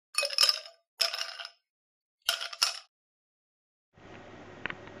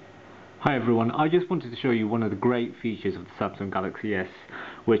Hi everyone, I just wanted to show you one of the great features of the Samsung Galaxy S,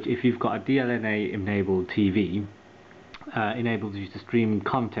 which if you've got a DLNA enabled TV, enables you to stream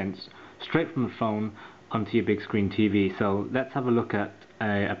contents straight from the phone onto your big screen TV. So let's have a look at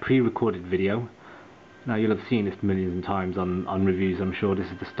a pre-recorded video. Now you'll have seen this millions of times on reviews, I'm sure. This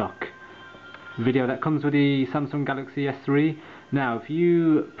is the stock video that comes with the Samsung Galaxy S3. Now if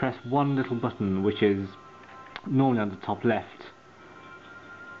you press one little button, which is normally on the top left,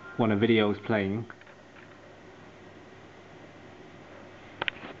 when a video is playing,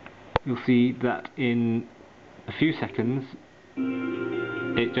 you'll see that in a few seconds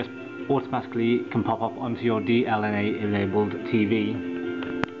it just automatically can pop up onto your DLNA enabled TV,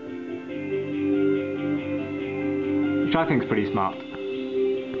 which I think is pretty smart.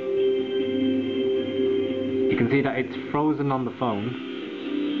 You can see that it's frozen on the phone,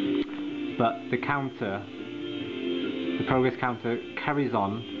 but the progress counter carries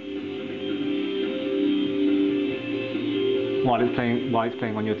on while it's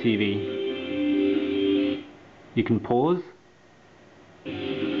playing on your TV. You can pause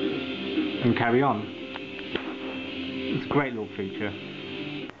and carry on. It's a great little feature.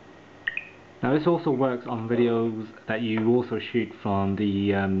 Now this also works on videos that you also shoot from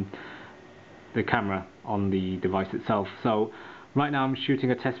the camera on the device itself. So right now I'm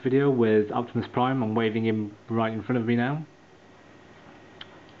shooting a test video with Optimus Prime. I'm waving him right in front of me now.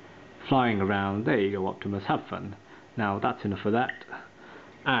 Flying around, there you go Optimus, have fun. Now that's enough of that.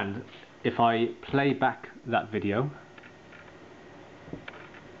 And if I play back that video,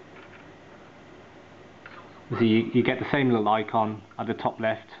 see you get the same little icon at the top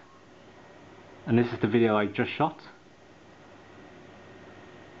left, and this is the video I just shot.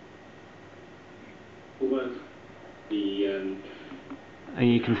 And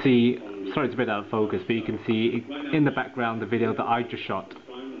you can see, sorry it's a bit out of focus, but you can see in the background the video that I just shot.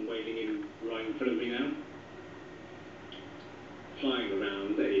 Flying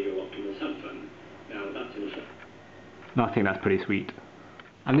around, there you go Optimus, have fun. Now that's enough. I think that's pretty sweet.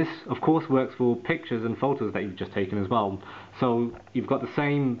 And this of course works for pictures and photos that you've just taken as well. So you've got the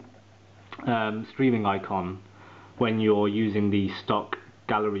same streaming icon when you're using the stock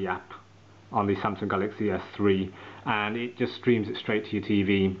gallery app on the Samsung Galaxy S3, and it just streams it straight to your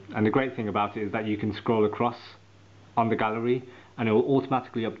TV. And the great thing about it is that you can scroll across on the gallery and it will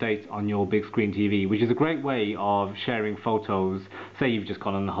automatically update on your big screen TV, which is a great way of sharing photos. Say you've just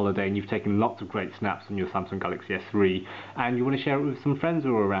gone on a holiday and you've taken lots of great snaps on your Samsung Galaxy S3 and you want to share it with some friends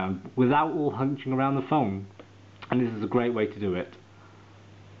who are around without all hunching around the phone. And this is a great way to do it.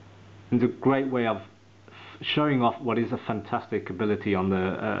 It's a great way of showing off what is a fantastic ability on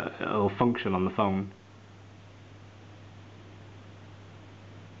the or function on the phone.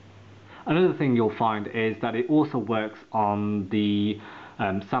 Another thing you'll find is that it also works on the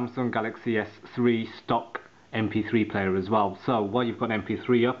Samsung Galaxy S3 stock MP3 player as well. So while you've got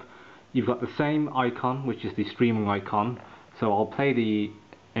MP3 up, you've got the same icon, which is the streaming icon. So I'll play the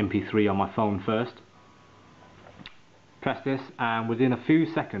MP3 on my phone first. Press this, and within a few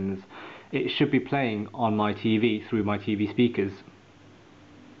seconds it should be playing on my TV through my TV speakers.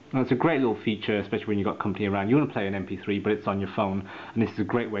 Now, it's a great little feature, especially when you've got company around. You want to play an MP3 but it's on your phone, and this is a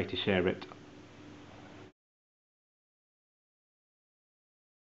great way to share it.